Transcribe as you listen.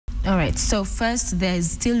All right. So first, there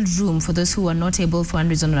is still room for those who are not able for one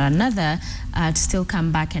reason or another to still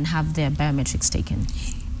come back and have their biometrics taken.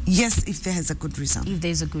 Yes, if there is a good reason. If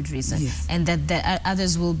there's a good reason. Yes. And that the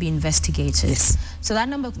others will be investigated. Yes. So that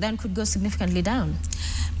number then could go significantly down.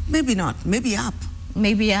 Maybe not. Maybe up.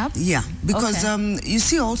 Maybe up? Yeah, because okay. You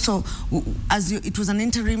see also, it was an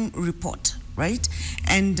interim report, right?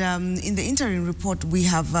 And in the interim report, we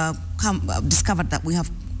have discovered that we have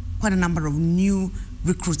quite a number of new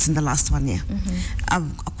recruits in the last 1 year.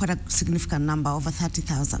 Quite a significant number, over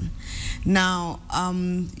 30,000. Now,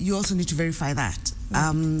 you also need to verify that.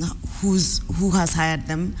 Who has hired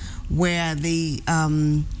them, where they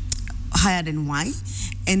hired and why,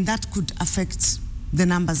 and that could affect the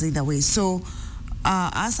numbers either way. So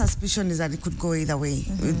our suspicion is that it could go either way.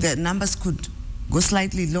 The numbers could go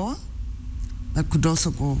slightly lower, but could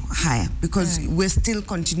also go higher, because we're still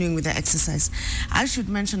continuing with the exercise. I should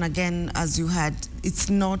mention again, as you had, it's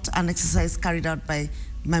not an exercise carried out by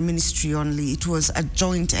my ministry only. It was a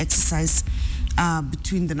joint exercise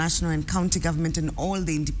between the national and county government and all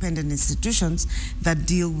the independent institutions that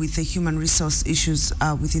deal with the human resource issues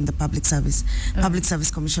within the public service. Public Service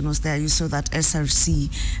Commission was there. You saw that SRC,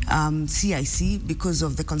 CIC, because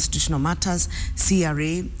of the constitutional matters,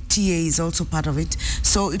 CRA, TA is also part of it.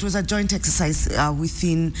 So it was a joint exercise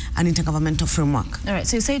within an intergovernmental framework. All right,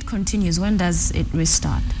 so you say it continues. When does it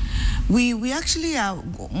restart? We actually are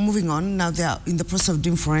moving on. Now they are in the process of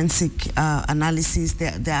doing forensic analysis.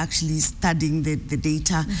 They're actually studying the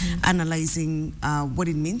data, analyzing what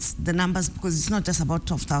it means, the numbers, because it's not just about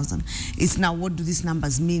 12,000. It's now, what do these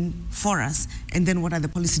numbers mean for us? And then what are the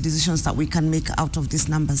policy decisions that we can make out of these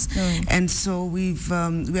numbers? And so we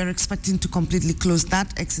are expecting to completely close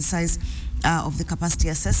that exercise of the capacity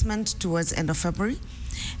assessment towards end of February.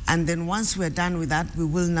 And then once we're done with that, we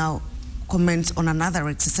will now comment on another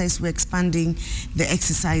exercise. We're expanding the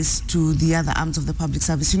exercise to the other arms of the public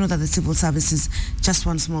service. You know that the civil service is just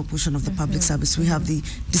one small portion of the public service. We have the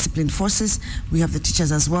disciplined forces, we have the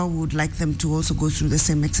teachers as well. We would like them to also go through the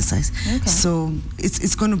same exercise. So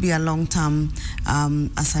it's going to be a long-term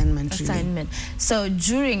assignment. Really. So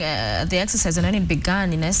during the exercise, and when it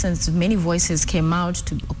began, in essence, many voices came out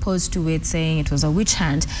to oppose to it, saying it was a witch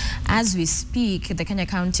hunt. As we speak, the Kenya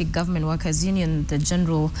County Government Workers Union, the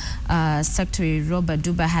General Secretary Robert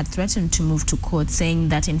Duba had threatened to move to court, saying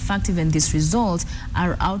that in fact even these results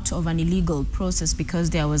are out of an illegal process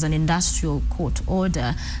because there was an industrial court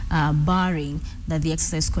order barring that the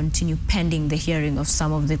exercise continue pending the hearing of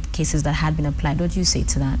some of the cases that had been applied. What do you say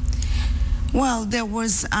to that? Well, there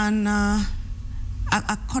was a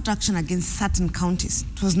court action against certain counties.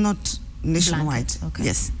 It was not nationwide.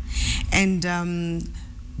 Yes. And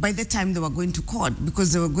by the time they were going to court,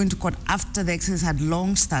 because they were going to court after the exercise had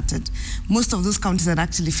long started, most of those counties had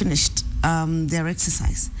actually finished their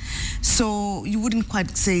exercise. So you wouldn't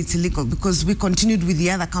quite say it's illegal, because we continued with the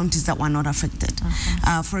other counties that were not affected.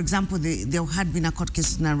 For example, there had been a court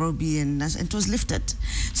case in Nairobi and it was lifted.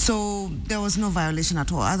 So there was no violation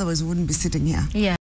at all. Otherwise, we wouldn't be sitting here.